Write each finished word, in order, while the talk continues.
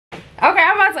Okay,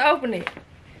 I'm about to open it.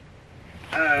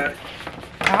 Alright.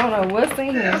 I don't know what's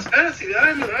in here. That's fancy.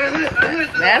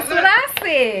 That's what I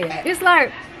said. It's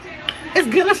like, It's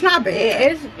good, it's not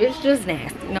bad. it's just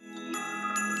nasty. No.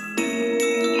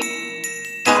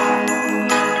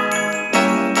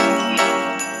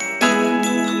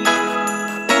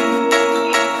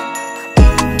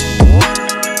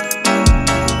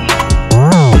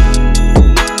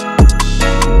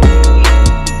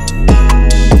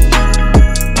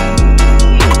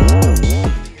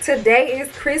 Today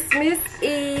is Christmas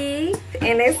Eve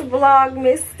and it's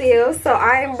Vlogmas still, so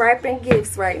I am wrapping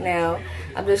gifts right now.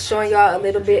 I'm just showing y'all a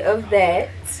little bit of that.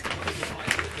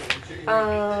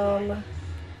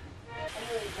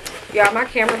 Y'all, my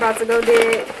camera about to go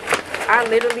dead. I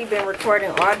literally been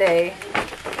recording all day,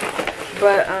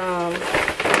 but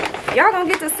y'all gonna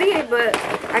get to see it, but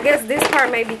I guess this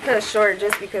part may be cut short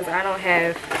just because I don't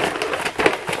have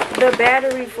the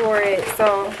battery for it.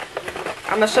 So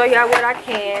I'm gonna show y'all what I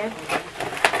can.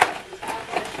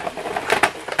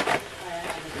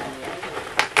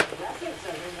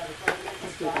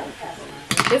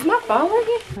 Is my phone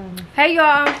working? Hey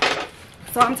y'all.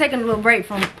 So I'm taking a little break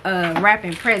from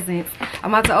wrapping presents.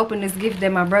 I'm about to open this gift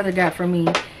that my brother got for me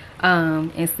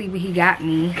and see what he got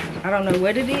me. I don't know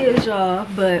what it is, y'all,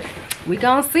 but we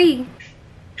gonna see.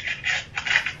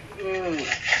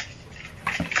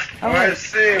 Alright,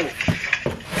 see.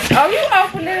 Oh, you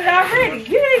opened it already.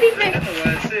 You ain't even.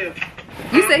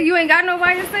 You said you ain't got no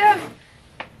YSL?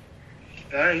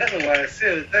 I ain't got no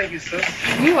YSL. Thank you, sir.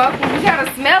 You open. You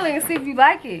gotta smell it and see if you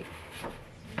like it.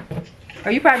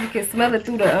 Or you probably can smell it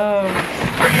through the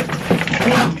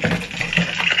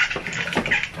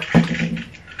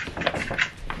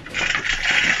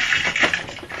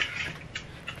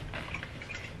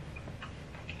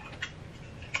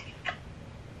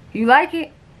You like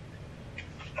it?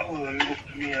 Oh, let me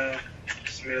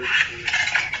smell it.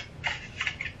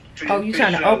 Oh, you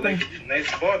trying to open? Like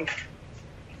nice bottle.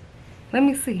 Let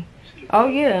me see. Oh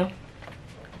yeah.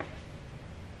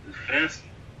 It's fancy.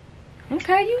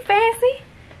 Okay, you fancy.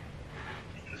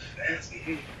 It's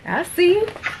fancy. I see you.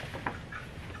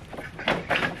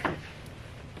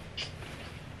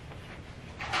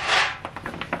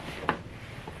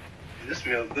 This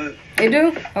smells good. It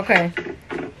do? Okay.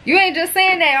 You ain't just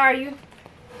saying that, are you?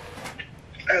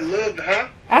 I love it, huh?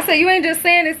 I said you ain't just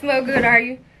saying it smell good, are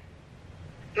you?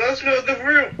 No, it smells good for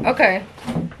real. Okay.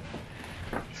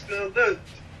 It smells good.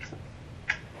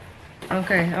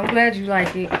 Okay, I'm glad you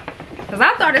like it. Cause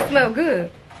I thought it smelled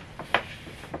good.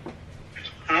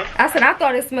 Huh? I said I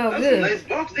thought it smelled That's good. a nice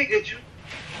box they get you.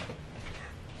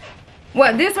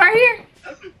 What, this right here?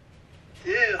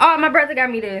 Yeah. Oh, my brother got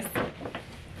me this.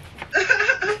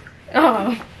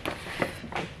 Oh.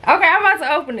 Okay, I'm about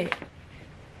to open it.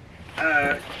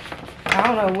 Alright. I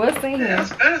don't know what's in here.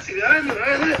 That's fancy. I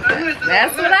heard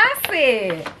That's what I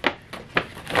said.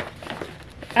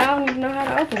 I don't even know how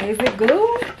to open it. Is it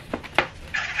glue?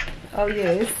 Oh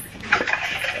yeah, it's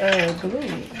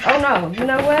glue. Oh no, you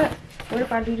know what? What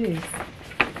if I do this?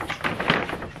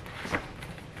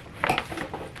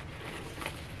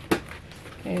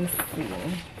 Let's see.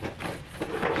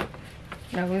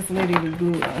 No, it's literally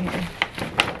glue on here.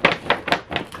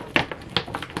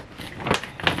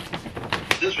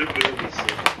 This really good.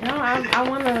 No, I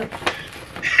wanna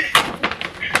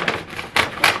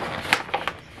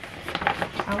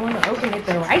open it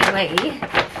the right way. Yeah,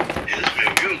 this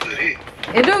smells real good here.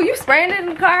 It do, you spraying it in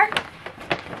the car?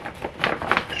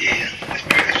 Yeah, it's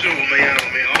pretty sure on my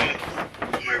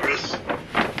arm, on my wrist.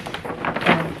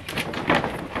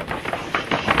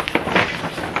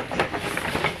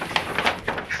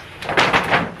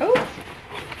 Oh.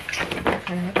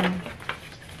 Okay.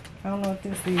 I don't know what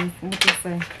this is. What this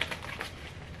say?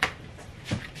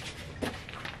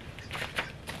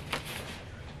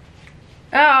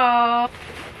 Oh.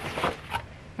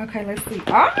 Okay, let's see.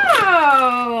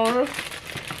 Oh,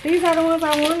 these are the ones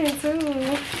I wanted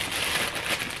too.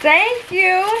 Thank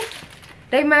you.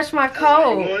 They match my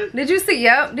coat. Did you see?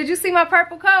 Yep. Did you see my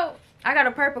purple coat? I got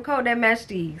a purple coat that matched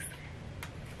these.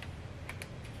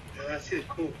 I see it.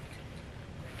 Cool.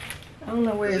 I don't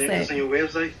know where it's at. Is it on your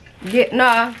website? Yeah,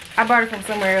 no, I bought it from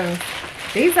somewhere else.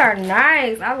 These are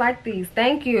nice. I like these.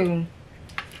 Thank you.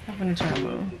 I'm gonna try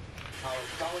them.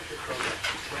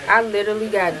 I literally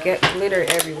got glitter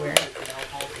everywhere.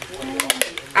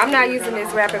 I'm not using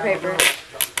this wrapping paper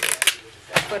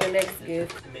for the next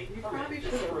gift.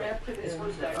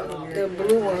 The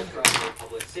blue one.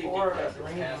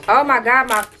 Oh my God,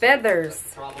 my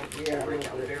feathers.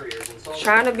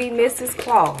 Trying to be Mrs.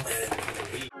 Claus.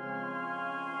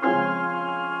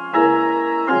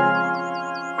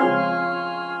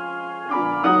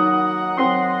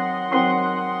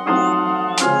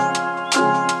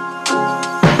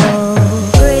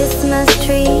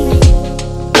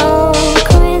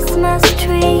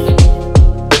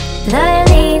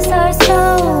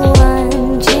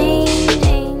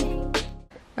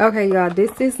 Okay, y'all,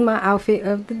 this is my outfit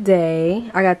of the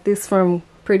day. I got this from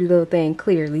Pretty Little Thing,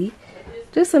 clearly.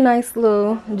 Just a nice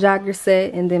little jogger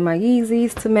set, and then my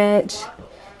Yeezys to match.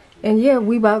 And yeah,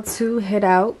 we about to head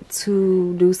out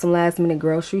to do some last minute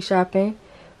grocery shopping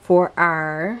for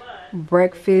our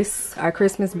breakfast, our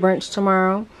Christmas brunch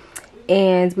tomorrow.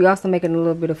 And we also making a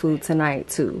little bit of food tonight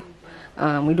too.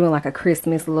 We're doing like a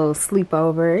Christmas little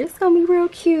sleepover. It's gonna be real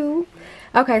cute.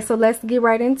 Okay, so let's get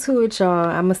right into it, y'all.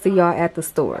 I'm gonna see y'all at the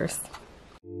stores.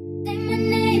 Say my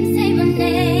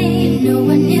name, no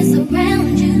one is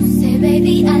around you. Say,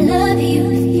 baby, I love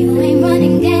you. If you ain't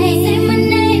running game,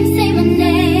 say my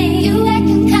name, you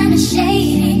acting kinda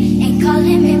shady. Ain't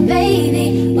calling me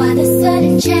baby, why the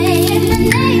sudden change?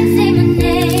 Say my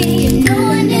name, no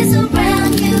one is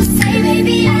around you. Say,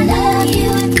 baby, I love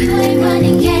you. If you ain't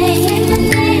running game,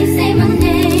 say my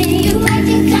name, you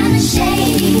acting kinda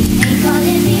shady. Ain't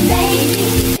calling me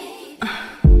baby.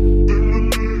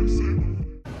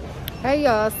 Hey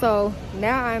y'all, so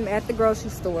now I'm at the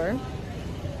grocery store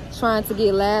trying to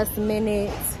get last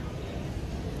minute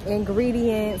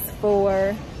ingredients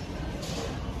for,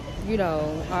 you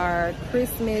know, our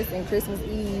Christmas and Christmas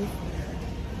Eve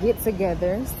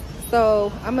get-togethers.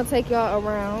 So I'm gonna take y'all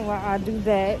around while I do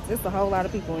that. There's a whole lot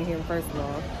of people in here, first of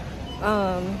all.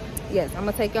 Yes, I'm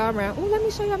gonna take y'all around. Oh, let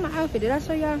me show y'all my outfit. Did I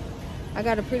show y'all? I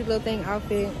got a Pretty Little Thing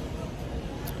outfit.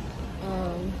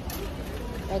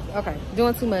 Okay,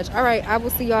 doing too much. All right, I will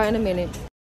see y'all in a minute.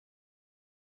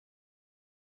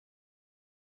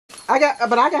 I got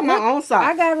my own socks.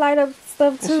 I got light up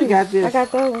stuff too. She got this. I got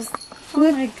those.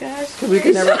 Oh my gosh. We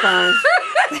can never find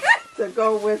to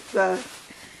go with the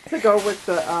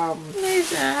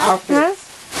outfits.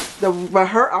 Huh? But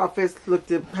her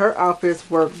outfits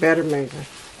work better, Major.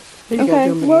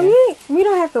 Okay. Well, we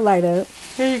don't have to light up.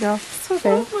 Here you go. It's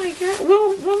okay. Oh my god.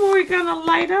 Well, when were we gonna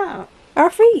light up? Our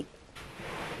feet.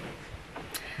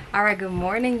 All right, good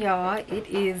morning, y'all. It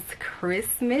is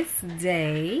Christmas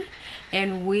Day,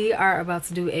 and we are about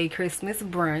to do a Christmas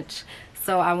brunch.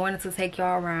 So I wanted to take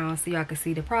y'all around so y'all can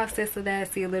see the process of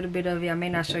that, see a little bit of it. I may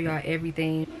not show y'all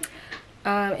everything.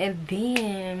 And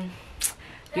then,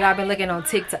 y'all, I've been looking on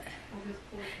TikTok.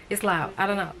 It's loud. I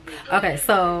don't know. Okay,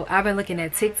 so I've been looking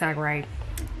at TikTok, right?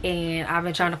 And I've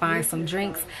been trying to find some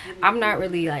drinks. I'm not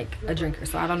really like a drinker,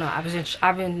 so I don't know.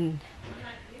 I've been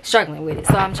struggling with it,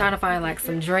 so I'm trying to find like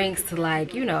some drinks to,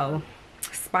 like, you know,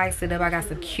 spice it up. I got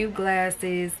some cute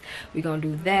glasses. We're gonna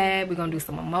do that. We're gonna do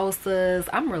some mimosas.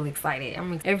 I'm really excited.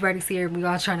 Everybody's here. We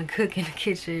all trying to cook in the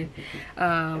kitchen.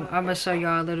 I'm gonna show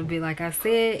y'all a little bit, like I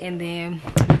said, and then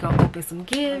we're gonna open some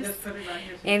gifts,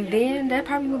 and then that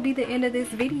probably will be the end of this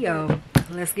video.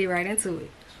 Let's get right into it.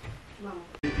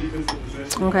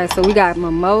 Okay, so we got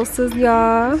mimosas,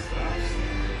 y'all.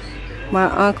 My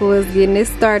uncle is getting it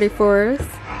started for us.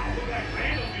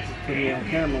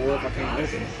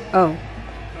 Oh,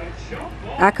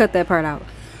 I cut that part out.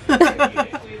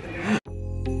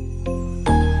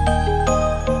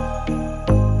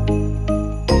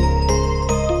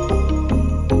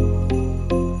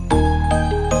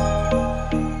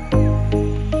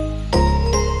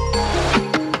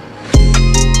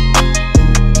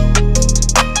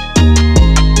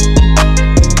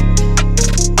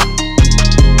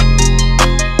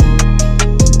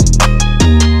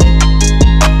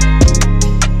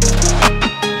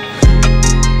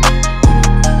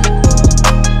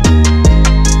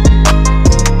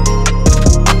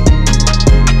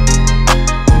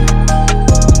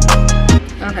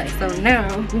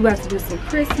 We about to do some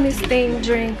Christmas themed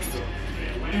drinks.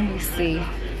 Let me see.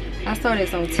 I saw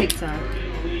this on TikTok.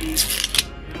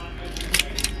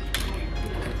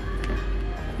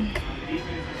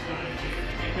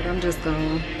 But I'm just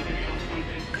gonna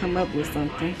come up with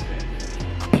something.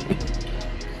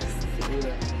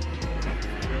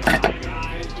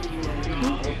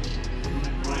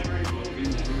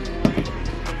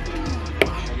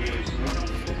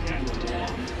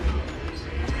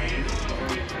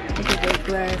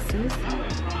 Glasses.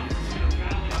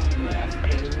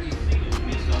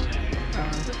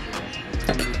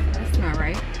 That's not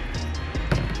right.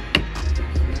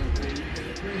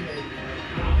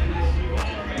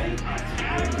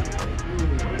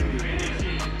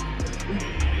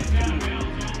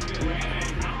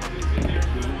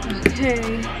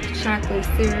 Okay, chocolate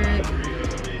syrup.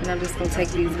 And I'm just gonna take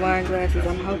these wine glasses.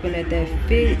 I'm hoping that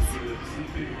fits.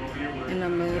 And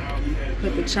I'm gonna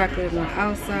put the chocolate on the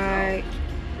outside.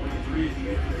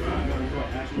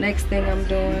 Next thing I'm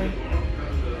doing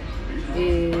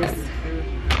is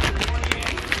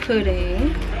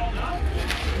putting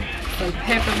some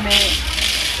peppermint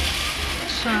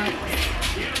chunks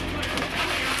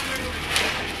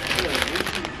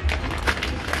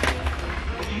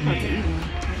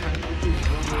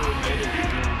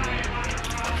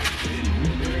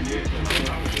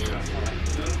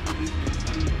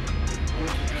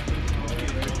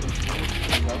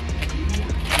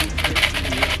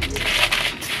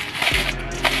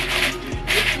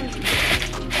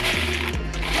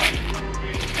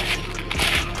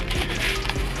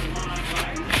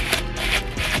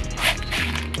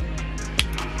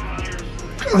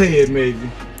ahead, Major.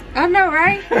 I know,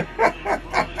 right?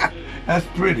 That's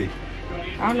pretty.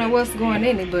 I don't know what's going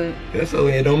in it, but That's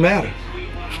okay. It don't matter.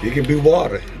 It can be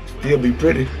water. Still be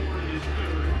pretty.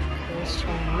 let's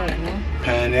try another one.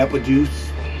 Pineapple juice,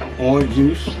 orange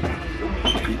juice,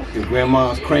 your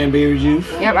grandma's cranberry juice.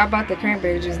 Yep, I bought the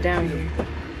cranberry juice down here.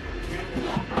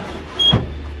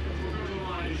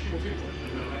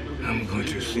 I'm going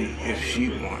to see if she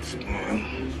wants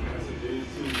one.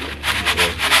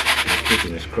 The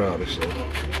kitchen is crowded, so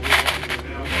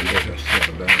I'll let her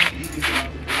settle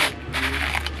down.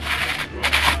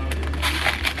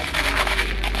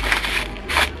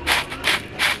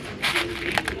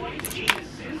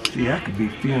 See, I could be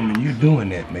filming you doing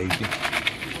that, Major.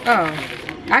 Oh,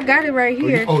 I got it right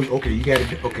here. Oh, okay, you got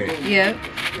it. Okay. Yep.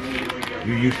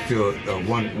 You used to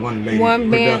one lady One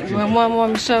man, production. one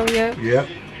woman show. Yep. Yep.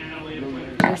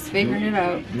 Just figuring it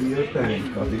out. Do your thing,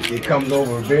 because it comes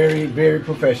over very, very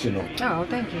professional. Oh,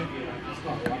 thank you.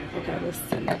 Okay, let's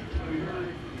see.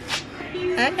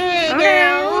 Hey,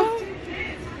 girl.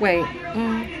 Wait.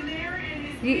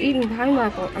 You eating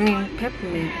pineapple? I mean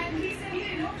peppermint.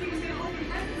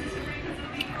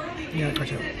 Yeah, for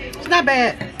sure. It's not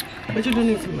bad, but you do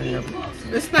need some money.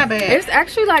 It's not bad. It's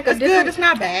actually like a It's good. different. It's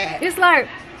not bad. It's like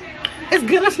It's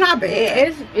good. It's not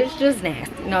bad. it's just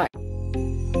nasty. No,